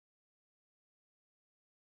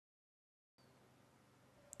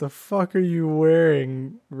The fuck are you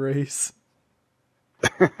wearing, Race?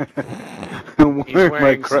 I'm He's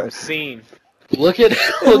wearing my some scene. Look at It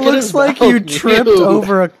look at looks his like mouth, you tripped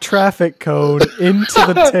over a traffic cone into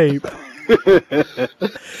the tape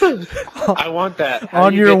I want that. How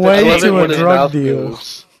on do you your get way that? to a when his drug mouth deal.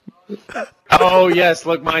 moves. Oh yes,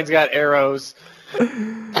 look, mine's got arrows.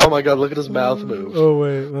 Oh my god, look at his mouth move. Oh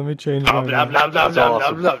wait, let me change my Blah, blah, mind. blah, blah, blah,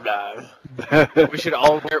 awesome. blah, blah, blah. We should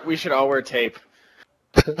all wear tape.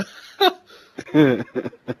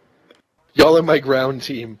 Y'all are my ground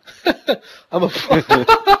team. I'm a.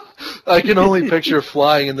 I can only picture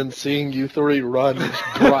flying and then seeing you three run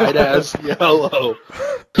bright ass yellow.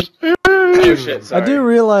 Oh shit, sorry. I do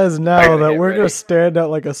realize I now gotta that get we're ready. gonna stand out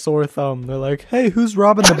like a sore thumb. They're like, "Hey, who's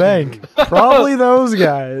robbing the bank?" Probably those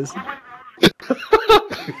guys. No,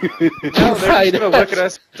 they're Right just gonna look at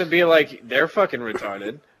us and be like, they're fucking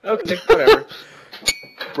retarded. Okay, whatever.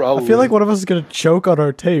 Probably. I feel like one of us is gonna choke on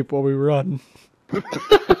our tape while we run.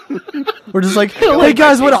 We're just like, "Hey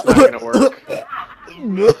guys, what up?" It's not gonna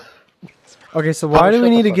work. Okay, so why do shut we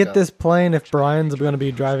the need to fuck get up. this plane if Brian's gonna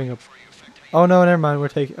be driving a? Oh no, never mind. We're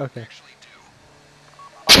taking. Okay.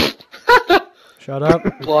 Shut up.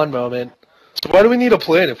 blonde moment. So why do we need a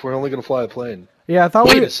plane if we're only gonna fly a plane? Yeah, I thought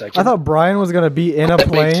Wait a second. I thought Brian was gonna be in a That makes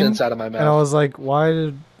plane, sense out of my and I mouth. was like, why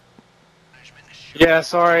did? Yeah,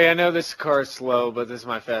 sorry, I know this car is slow, but this is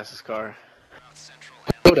my fastest car.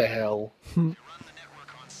 Go to hell.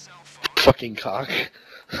 Fucking cock.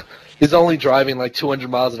 He's only driving like 200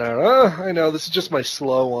 miles an hour. I know, this is just my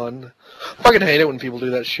slow one. I fucking hate it when people do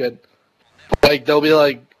that shit. Like, they'll be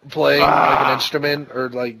like playing like an instrument or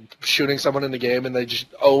like shooting someone in the game and they just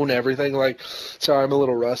own everything. Like, sorry, I'm a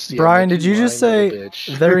little rusty. Brian, I'm like, did you just lying say little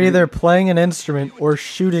bitch. they're either playing an instrument or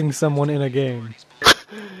shooting someone in a game?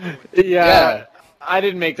 Yeah, I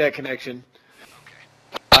didn't make that connection.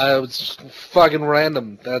 I was fucking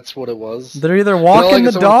random. That's what it was. They're either walking like the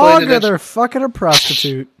if someone's dog playing an or they're fucking a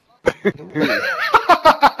prostitute.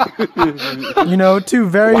 You know, two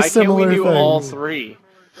very Why can't similar we do things. all three?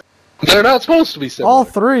 They're not supposed to be similar. All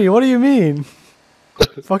three? What do you mean?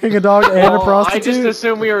 Fucking a dog and a Well, I prostitute? just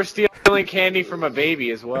assumed we were stealing candy from a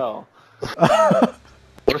baby as well.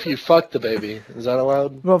 What if you fuck the baby? Is that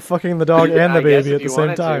allowed? What about fucking the dog and the I guess baby if at the you same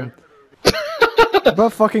wanted to. time? What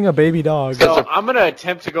about fucking a baby dog? So I'm gonna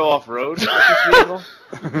attempt to go off road with this vehicle.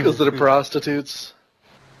 Because they're prostitutes.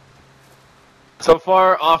 So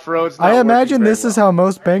far, off road's not I working imagine very this is well. how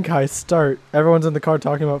most bank heists start. Everyone's in the car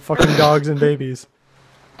talking about fucking dogs and babies.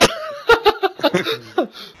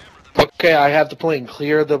 Okay, I have the plane.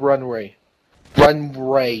 Clear the runway.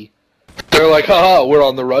 Runway. They're like, haha, we're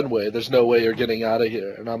on the runway. There's no way you're getting out of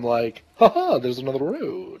here. And I'm like, haha, there's another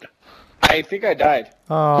road. I think I died.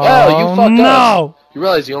 Oh, Wow, you fucked no! up. You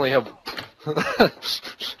realize you only have...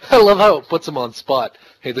 I love how it puts him on spot.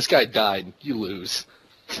 Hey, this guy died. You lose.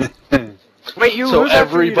 Wait, you So lose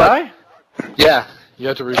after you everybody- die? Yeah, you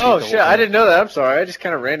have to repeat Oh the shit, whole I thing. didn't know that. I'm sorry. I just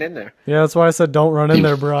kind of ran in there. Yeah, that's why I said don't run in You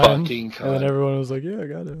there, Brian. fucking And then cunt. everyone was like, yeah, I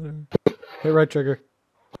got it. Hit right trigger.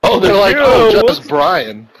 Oh, they're like, Ew, oh, whoops. just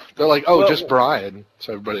Brian. They're like, oh, Well- just Brian.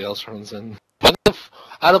 So everybody else runs in. What the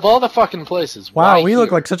out of all the fucking places, Wow, why we look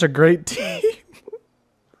here? like such a great team.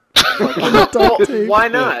 Well, Adult team. why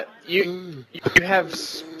not? You have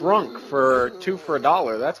Sprunk for $2 for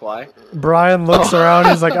 $1. That's why. Brian looks around,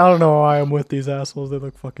 he's like, I don't know why I'm with these assholes. They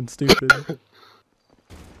look fucking stupid.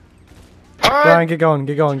 Brian, get going,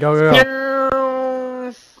 go,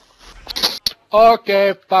 go.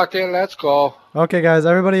 Okay, fuck it, let's go. Okay, guys,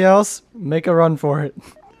 everybody else, make a run for it.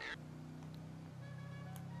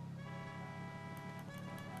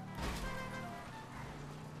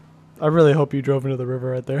 I really hope you drove into the river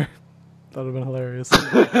right there. That would have been hilarious.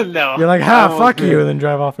 No. You're like, I ha, won't fuck do you, it. and then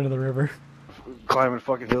drive off into the river. Climbing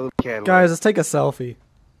fucking hill of Cadillac. Guys, let's take a selfie.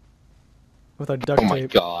 With our duct Oh my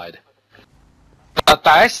tape. god.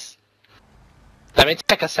 Guys, let me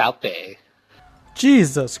take a selfie.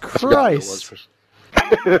 Jesus I forgot what it was Christ.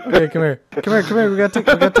 for- Okay, come here. Come here. We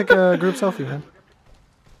gotta take a group selfie, man.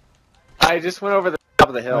 I just went over the top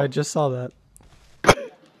of the hill. I just saw that.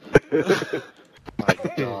 My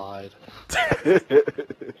god.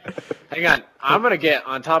 Hang on. I'm gonna get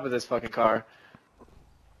on top of this fucking car.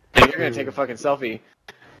 And you're gonna take a fucking selfie.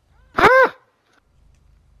 Ah!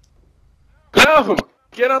 No!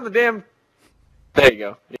 Get on the damn... There you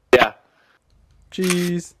go. Yeah.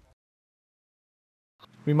 Jeez.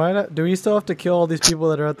 We might do we still have to kill all these people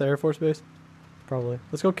that are at the Air Force Base? Probably.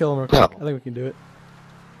 Let's go kill them real quick. No. I think we can do it.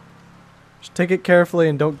 Just take it carefully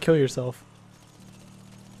and don't kill yourself.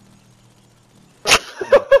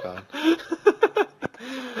 God.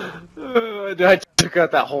 I took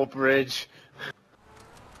out that whole bridge.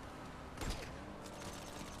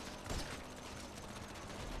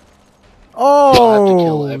 Oh, have to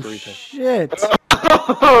kill everything. shit.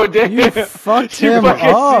 Oh, damn. You fucked Did you him fucking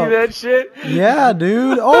up. see that shit? Yeah,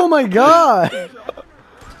 dude. Oh my god.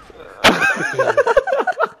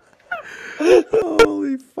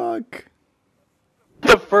 Holy fuck.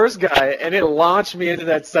 The first guy, and it launched me into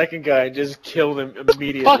that second guy and just killed him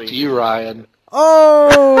immediately. Fuck you, Ryan.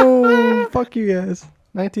 Oh, fuck you guys.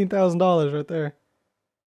 $19,000 right there.